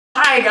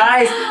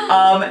Hi guys.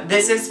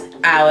 This is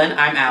Alan.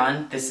 I'm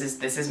Alan. This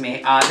is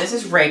me. This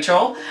is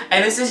Rachel,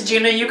 and this is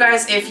Gina. You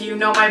guys, if you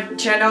know my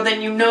channel,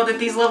 then you know that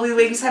these lovely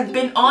ladies have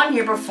been on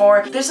here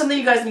before. There's something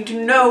you guys need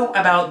to know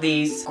about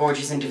these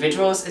gorgeous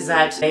individuals is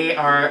that they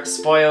are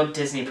spoiled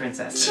Disney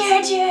princesses.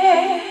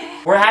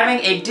 We're having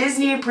a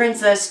Disney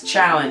Princess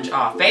Challenge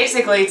off.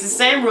 Basically, it's the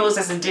same rules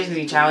as a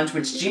Disney Challenge,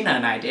 which Gina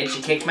and I did.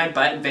 She kicked my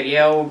butt.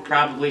 Video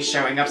probably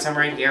showing up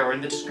somewhere in here or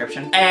in the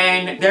description.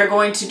 And they're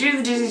going to do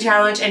the Disney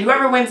Challenge, and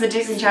whoever wins the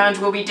Disney Challenge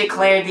will be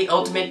declared the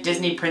ultimate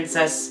Disney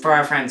princess for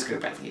our friends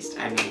group, at least.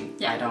 I mean,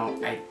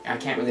 yeah. I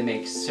can't really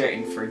make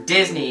certain for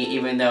Disney,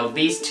 even though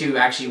these two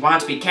actually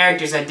want to be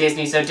characters at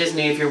Disney. So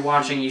Disney, if you're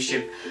watching, you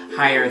should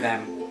hire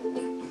them.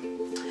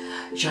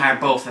 You should hire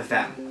both of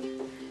them.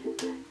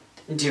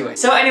 Do it.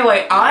 So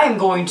anyway, I'm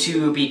going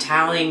to be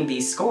tallying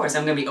these scores.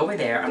 I'm going to be over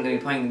there, I'm going to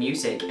be playing the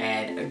music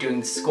and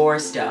doing the score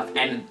stuff,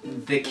 and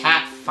the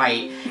cat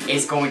fight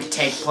is going to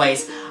take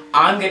place.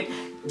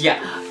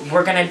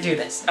 We're going to do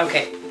this.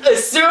 Okay,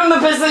 assume the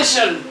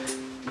position!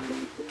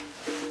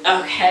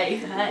 Okay.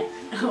 Hi.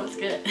 Oh, it's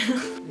good.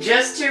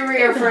 Just to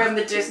reaffirm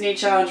the Disney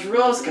Challenge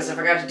rules, because I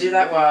forgot to do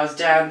that while I was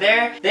down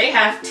there, they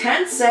have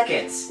 10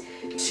 seconds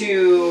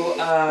to,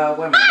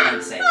 what am I trying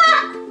to say?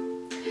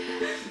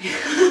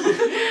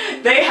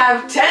 They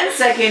have 10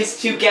 seconds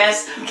to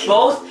guess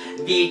both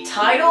the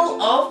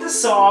title of the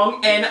song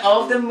and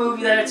of the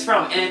movie that it's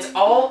from. And it's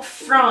all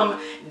from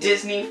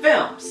Disney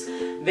films.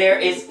 There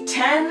is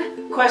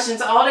 10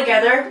 questions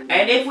altogether.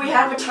 And if we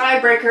have a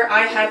tiebreaker,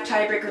 I have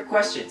tiebreaker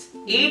questions.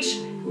 Each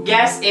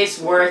guess is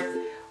worth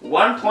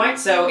 1 point.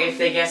 So if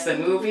they guess the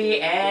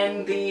movie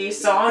and the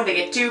song, they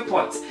get 2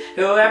 points.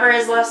 Whoever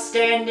is left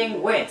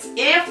standing wins.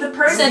 If the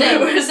person...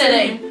 We're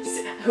sitting.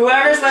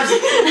 Whoever's the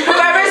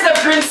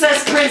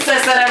princess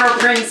that ever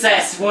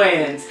princess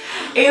wins.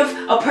 If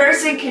a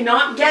person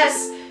cannot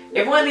guess,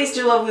 if one of these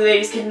two lovely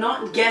ladies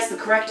cannot guess the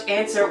correct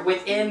answer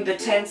within the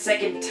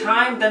 10-second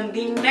time, then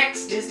the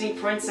next Disney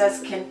princess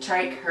can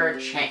take her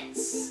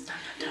chance.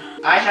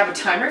 I have a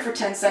timer for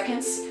 10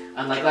 seconds.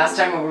 Unlike last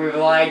time when we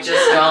relied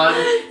just on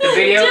the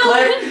video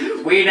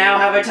clip, we now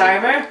have a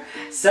timer.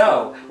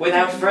 So,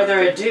 without further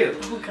ado,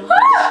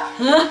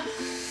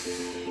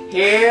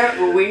 here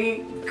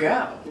we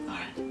go.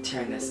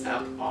 Turn this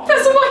up all.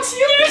 That's what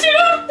you do.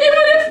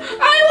 Even if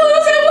I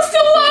lose, I will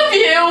still love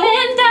you.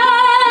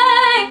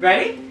 And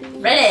Ready?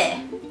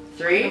 Ready.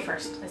 3, Go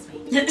first. That's me.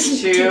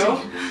 2,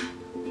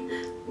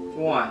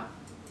 1.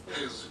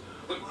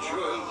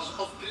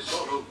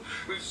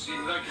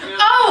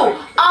 Oh,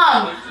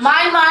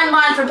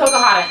 mine from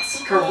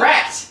Pocahontas.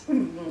 Correct.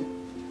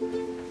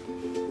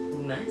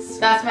 Nice.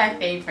 That's my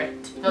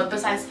favorite. But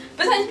besides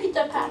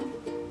Peter Pan.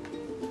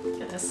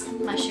 Look at this.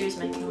 My shoes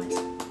make noise.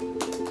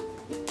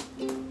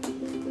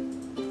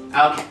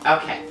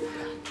 Okay.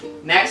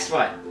 Next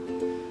one.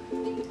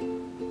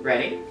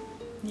 Ready?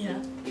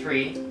 Yeah.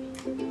 3,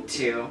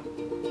 2,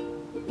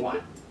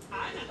 1.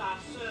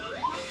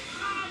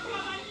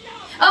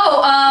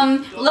 Oh,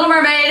 Little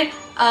Mermaid,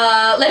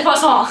 Les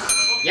Poissons.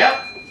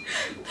 Yep.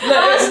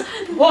 Les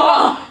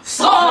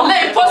Poissons,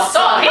 Les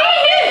Poissons.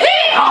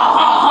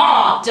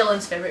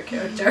 Dylan's favorite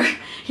character.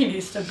 He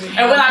needs to be.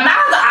 And when I'm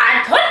mad,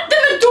 I put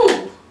them in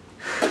two.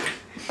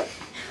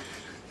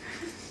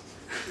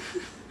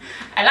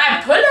 And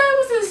I put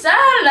them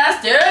inside and I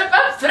stir up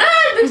my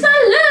fried because I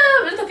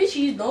love the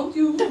fishies, don't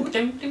you?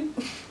 Okay.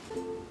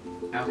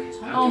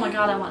 Oh my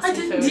god, I want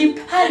seafood. Is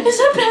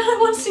that bad? I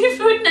want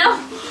seafood now.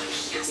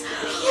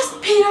 Yes,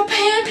 Peter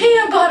Pan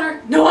peanut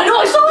butter. No, I know,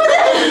 I saw that.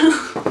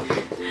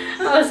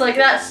 I was like,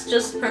 that's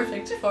just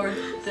perfect for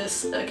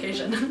this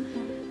occasion.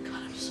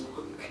 God, I'm so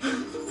hungry.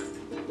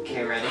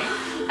 Okay, ready?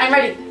 I'm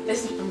ready.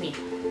 This is for me.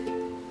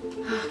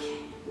 Okay.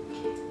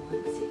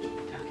 1 second.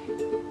 Okay.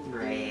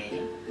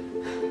 Ready.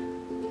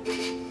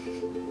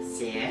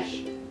 Sit.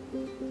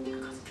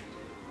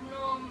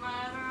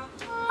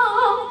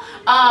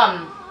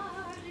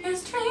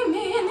 It's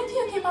dreaming if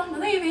you keep on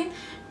believing.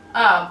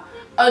 A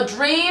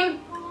dream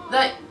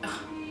that.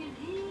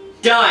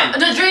 Done.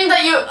 The dream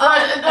that you.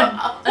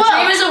 A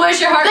dream is a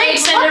wish your heart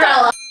makes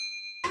Cinderella.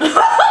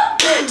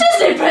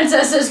 Disney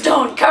princesses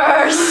don't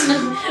curse.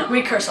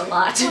 We curse a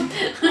lot. My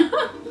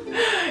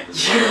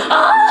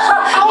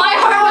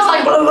heart was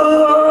like. I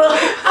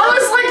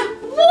was like,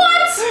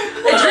 what?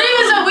 A dream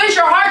is a wish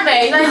your heart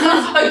made.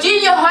 A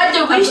dream your heart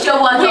to wish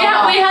your one.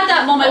 We had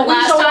that moment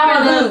last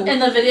time in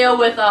the video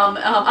with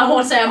I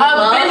won't say I'm in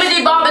love.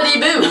 Bibbidi bobbidi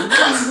boo.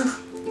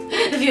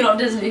 If you don't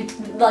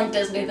like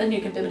Disney, then you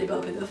can bibbidi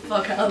bobbidi the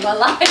fuck out of my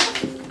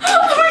life.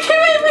 We're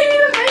giving me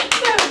to make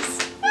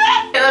this.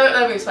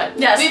 Let me explain.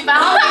 Yes. We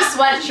found these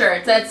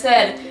sweatshirts that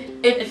said,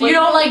 if you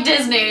don't like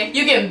Disney,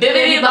 you can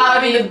bibbidi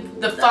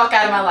bobbidi the fuck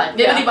out of my life.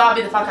 Bibbidi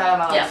bobbidi the fuck out of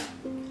my life.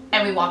 Yeah.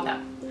 And we walked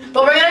out.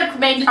 But we're gonna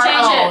change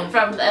it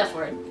from the F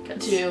word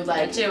to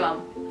like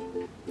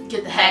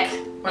get the heck.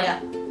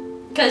 Yeah.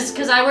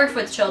 Cause I work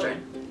with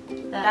children.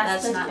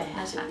 That's not good.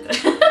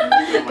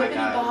 Oh my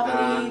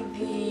god.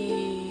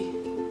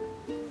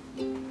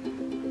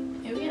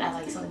 Maybe we can add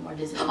like something more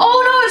Disney.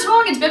 Oh no, it's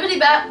wrong. It's bibbidi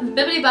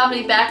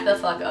bobbidi back the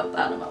fuck up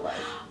out of my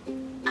life.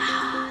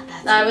 Ah,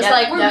 that's I was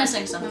like, we're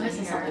missing something.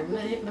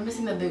 We're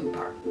missing the boo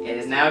part. It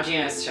is now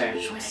Gina's turn.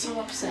 She was so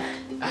upset.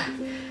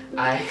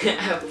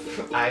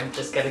 I'm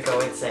just gonna go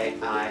and say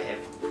I am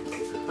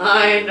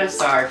kind of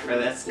sorry for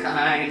this,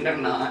 kind of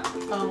not.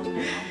 Oh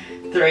no.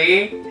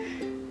 3,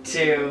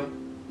 2,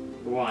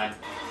 1.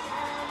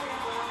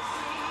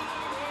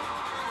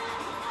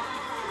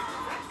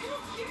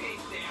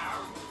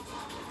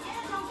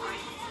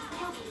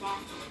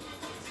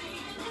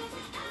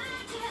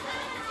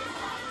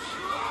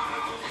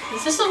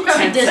 Is this some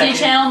kind of Disney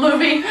Channel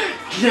movie?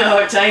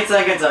 No, 10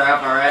 seconds are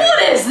up already.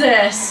 What is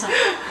this?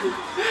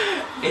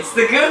 It's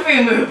the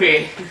Goofy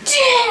movie.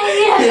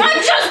 Yes, I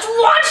just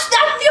watched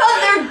that the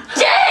other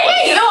day.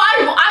 Wait, no,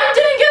 I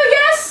didn't get a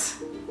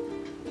guess.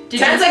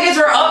 10 seconds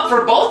were up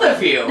for both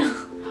of you.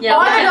 Yeah,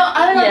 I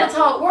don't know if that's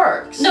how it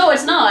works. No,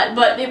 it's not.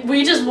 But we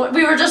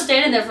were just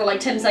standing there for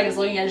like 10 seconds,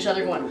 looking at each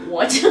other, going,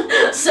 "What?"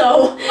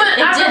 So. But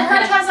after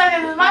her 10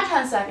 seconds is my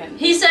 10 seconds.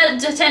 He said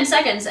 10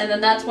 seconds, and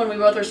then that's when we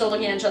both were still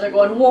looking at each other,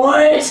 going,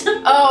 "What?"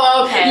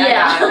 Oh, okay.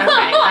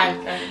 Yeah.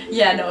 Okay.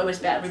 Yeah, no, it was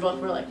bad. We both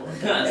were like,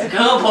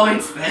 no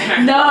points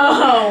there.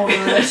 No.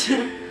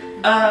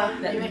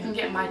 You can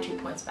get my 2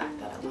 points back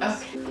that I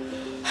lost.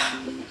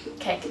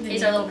 Okay. Okay.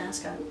 He's our little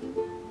mascot.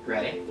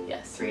 Ready?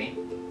 Yes. 3,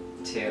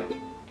 2,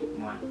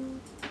 1.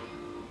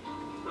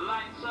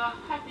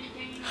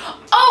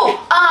 Oh,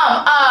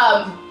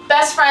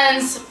 best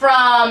friends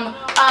from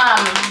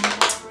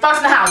Fox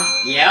and the Hound.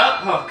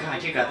 Yep. Oh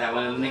god, you got that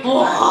one in the nick of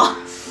time.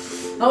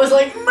 I was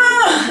like,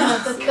 "Ma!"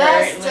 The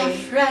best of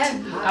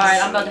friends. All right,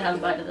 I'm about to have a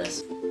bite of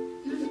this. No,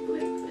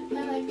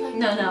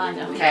 I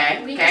know. Okay.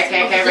 Does Ready? that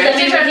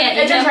mean we can't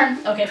eat him?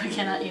 Okay, we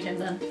cannot eat him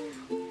then.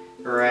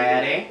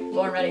 Ready?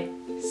 Born ready.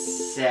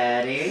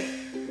 Steady.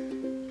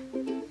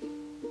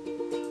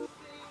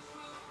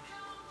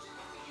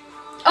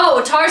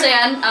 Oh,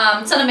 Tarzan,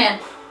 Son of Man.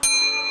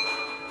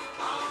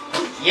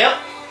 Yep.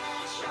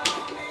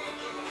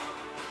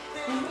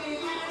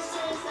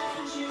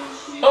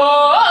 Oh!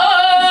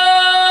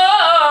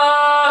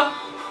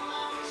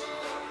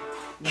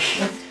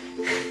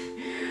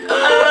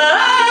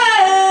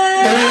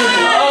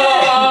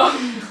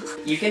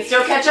 You can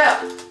still catch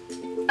up.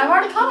 I've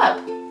already caught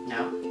up.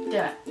 No.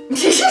 Damn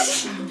it.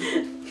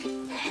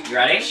 You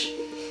ready?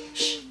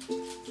 Shh.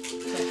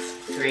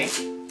 3,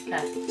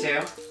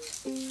 2.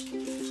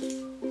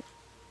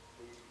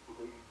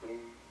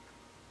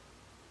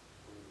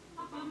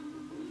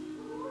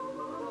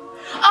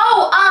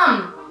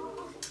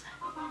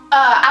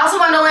 Alice in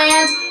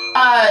Wonderland,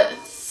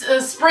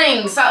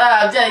 Springs,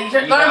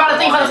 learn about a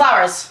thing for the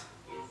flowers.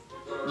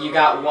 You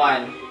got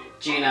 1.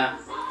 Gina.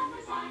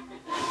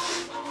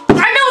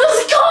 I know what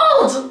this is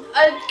called!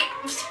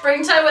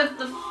 Springtime with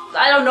the...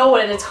 I don't know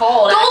what it's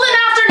called. Golden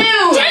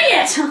Afternoon!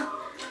 Dang it!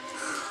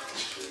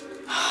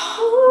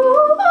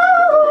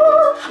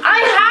 I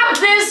have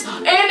this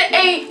in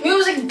a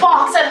music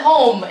box at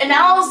home. And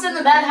Alice in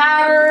the Mad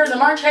Hatter, the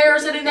March Hare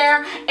sitting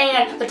there,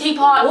 and the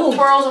teapot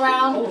twirls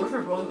around.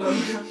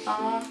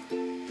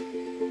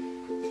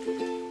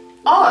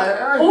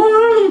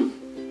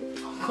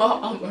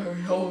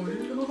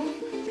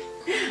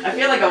 I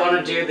feel like I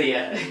want to do the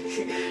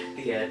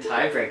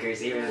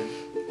tiebreakers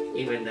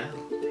even though.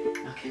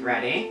 Okay,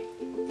 ready?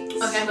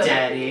 Okay,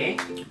 steady.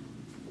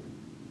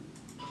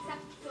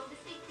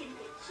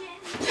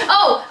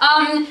 Oh,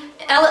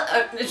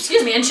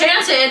 excuse me,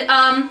 Enchanted,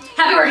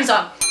 Happy Working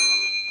Song.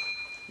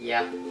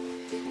 Yep.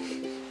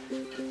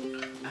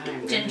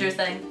 Ginger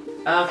thing.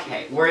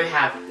 Okay, we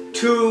have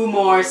 2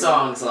 more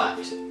songs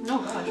left. Oh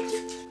god.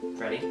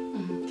 Ready?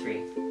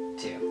 3,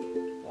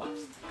 2, 1.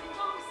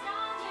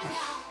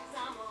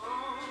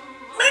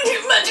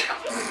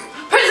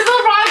 Princess of the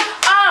Frog,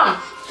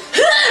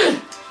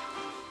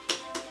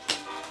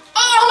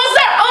 almost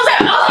there!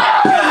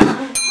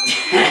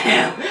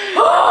 Damn.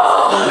 Oh,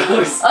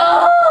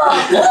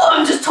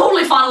 I'm just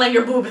totally fondling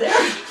your boob there.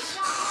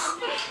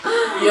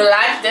 You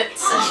liked it.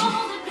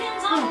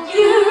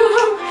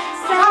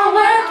 I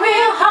work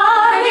real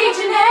hard each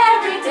and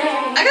every day.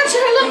 I got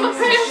you, I love my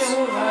prince.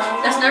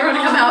 That's never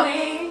gonna come out.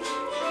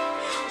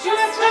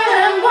 Just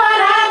when what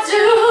I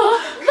do.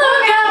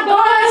 Look out,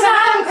 boys,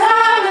 I'm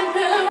coming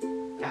through.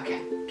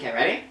 Okay,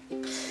 ready?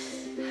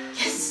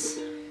 Yes.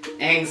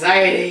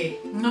 Anxiety.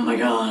 Oh my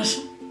gosh.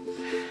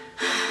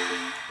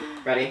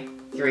 Ready?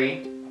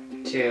 3,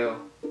 2,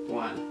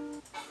 1.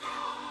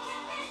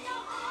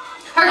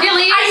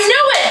 Hercules. I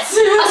knew it! A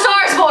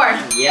Star is Born.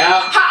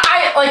 Yep.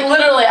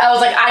 Literally, I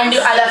was like, I knew,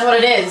 that's what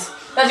it is.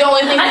 That's the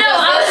only thing. I know,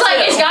 I was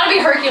like, it's gotta be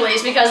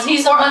Hercules because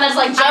he's the one that's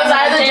like, I was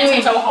either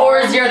doing so hard.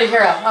 or Zero to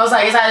Hero. I was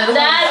like, it's either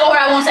that or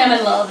I Won't Say I'm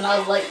in Love, and I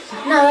was like,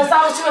 no, that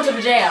was too much of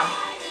a jam.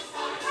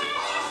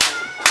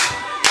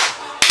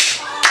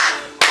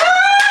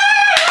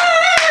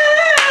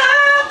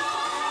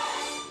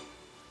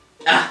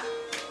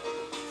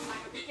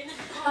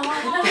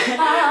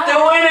 The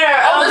winner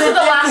of this is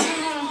the last.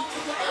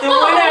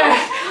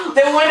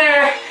 The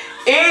winner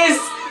is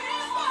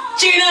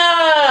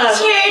Gina!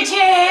 Cheer,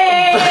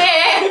 cheer!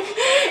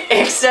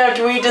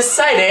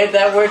 decided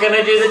that we're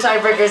gonna do the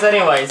tiebreakers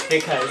anyways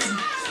because.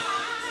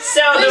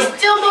 So we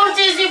still both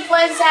Disney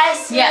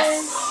princesses.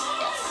 Yes.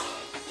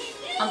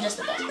 I'm just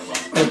the best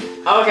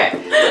princess. Okay.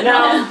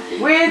 Now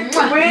with the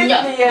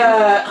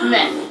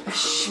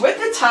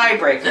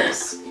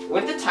tiebreakers.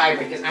 With the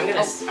tiebreakers, I'm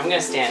gonna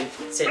stand.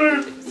 Sit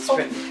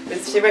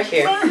right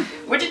here.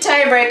 With the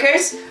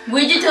tiebreakers.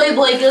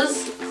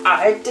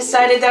 I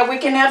decided that we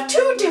can have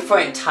 2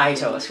 different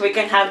titles. We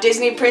can have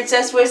Disney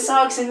Princess with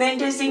socks and then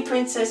Disney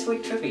Princess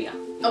with trivia.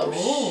 Oh.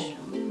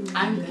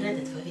 I'm good at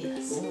the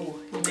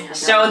trivias.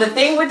 So the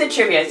thing with the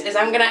trivia is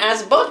I'm gonna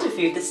ask both of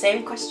you the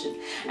same question.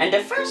 And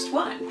the first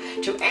one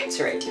to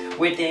answer it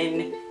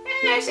within,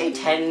 say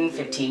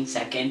 10-15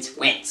 seconds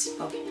wins.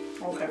 Okay.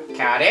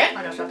 Got it?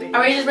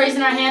 Are we just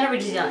raising our hand or are we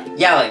just yelling?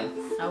 Yelling.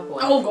 Oh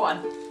god. Oh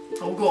god.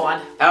 Oh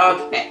god.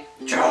 Okay.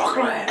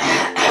 Chocolate.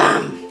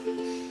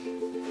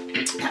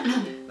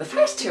 The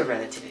first 2 are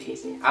relatively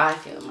easy, I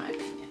feel, in my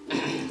opinion.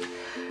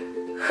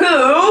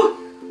 Who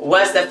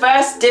was the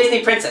first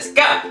Disney princess?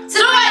 Go!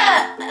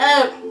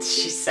 Cinderella!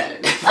 She said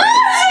it.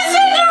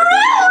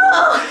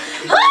 Cinderella!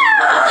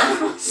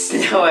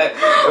 Snow White.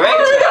 Right.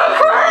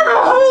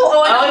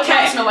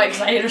 Okay. Snow White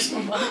because I hate her so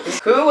much.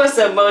 Who was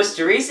the most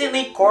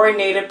recently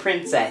coronated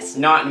princess?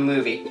 Not in a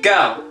movie.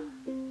 Go!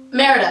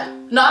 Merida.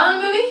 Not in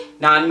a movie?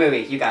 Not in a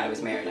movie. You got it,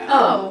 was Merida.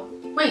 Oh.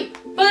 Wait.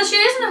 But she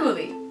is in a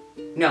movie.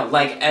 No,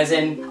 like as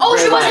in. Oh,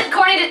 she real wasn't life.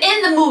 coordinated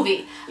in the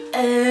movie.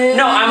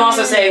 No, I'm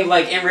also saying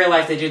like in real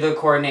life they do the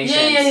coordinations.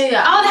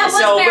 Yeah. Oh, that was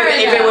So, but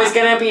Merida. if it was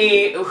gonna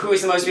be who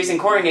was the most recent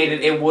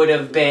coordinated, it would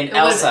have been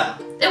Elsa.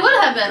 It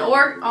would have been,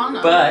 or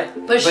Anna. But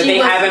she they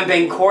was- haven't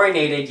been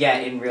coordinated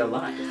yet in real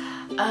life.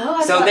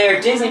 Oh, So they're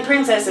Disney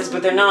princesses,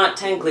 but they're not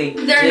technically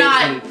They're Disney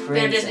not. princess.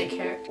 They're Disney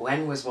characters.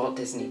 When was Walt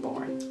Disney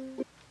born?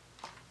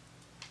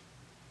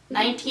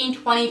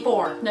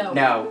 1924. No.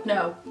 No.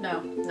 No.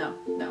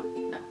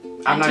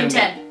 I'm not even-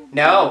 1910.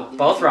 No,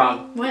 both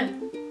wrong. When?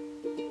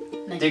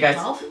 Do you guys?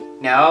 1912?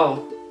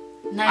 No.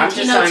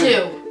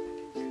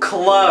 1902.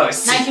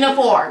 Close.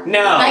 1904.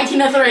 No.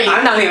 1903.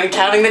 I'm not even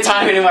counting the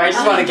time anymore. I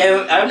just want to get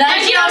it.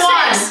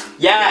 1901.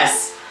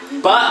 Yes.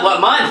 But what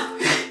month?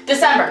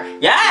 December.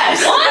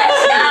 Yes.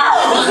 What?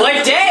 No.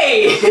 What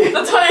day?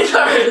 The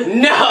 23rd.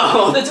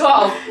 No. The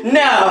 12th.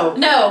 No.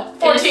 No.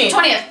 14th.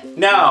 20th.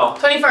 No.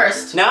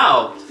 21st.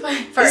 No.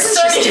 This is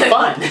just too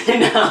fun.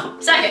 No.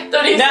 Second.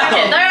 32nd. No.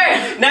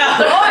 Third. No.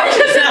 Fourth.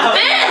 No.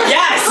 Fifth.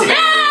 Yes.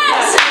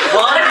 Yes.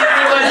 Walt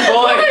Disney was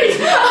born.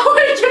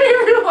 Wait, can we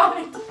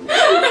rewind?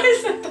 I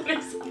said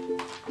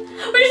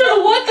 32nd. Wait, so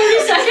what?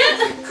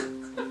 32nd?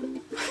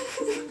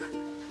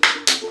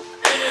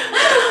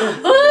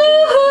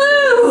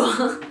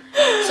 Woohoo!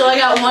 So I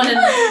got 1 and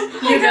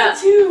you got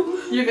 2.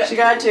 She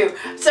got 2.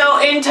 So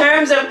in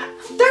terms of,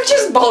 they're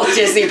just both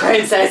Disney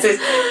princesses.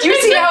 Do you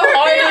see how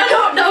hard I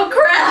don't know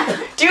crap.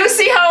 Do you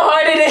see how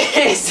hard it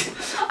is?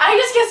 I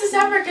just guessed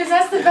December because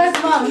that's the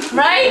best month.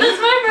 Right? That's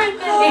my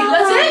birthday.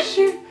 That's it?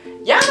 Shoot.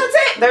 Yeah, that's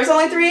it. There's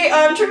only 3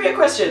 trivia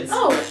questions.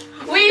 Oh,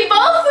 we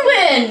both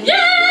win.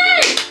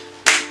 Yay!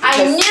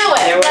 I knew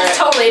They it. were- That's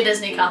totally a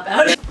Disney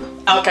cop-out.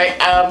 Okay,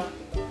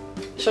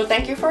 so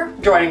thank you for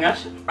joining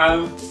us.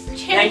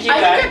 Thank you I think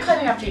guys. you're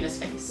cutting up Gina's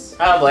face.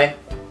 Probably.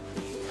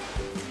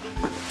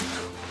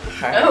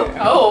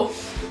 Oh.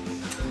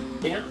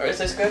 Yeah, or is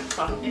this good?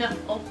 Yeah.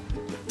 Oh.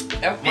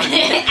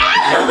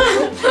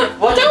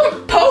 Well,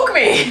 don't poke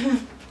me!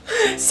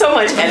 So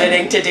much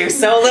editing to do,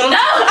 so little. No!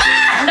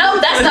 No,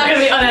 that's not gonna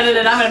be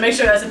unedited. I'm gonna make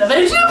sure that's in the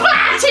video.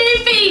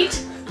 2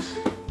 feet!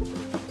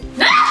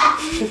 No!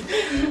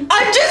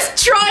 I'm just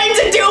trying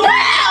to do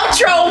my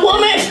outro,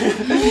 woman!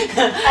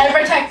 I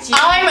protect you.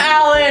 I'm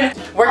Alan.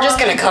 We're just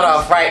gonna cut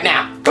off right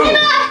now. Boom.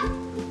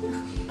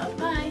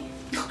 Bye.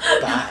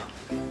 Bye.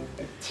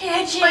 What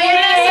are you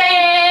gonna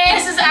say?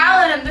 This is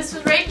Alan and this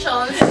was Rachel.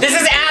 And This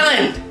is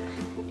Alan.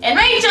 and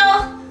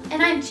Rachel.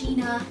 And I'm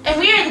Gina. And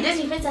we are the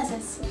Disney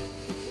princesses.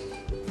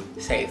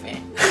 Save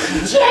me.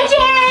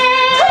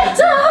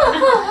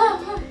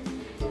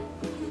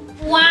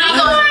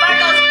 Wow.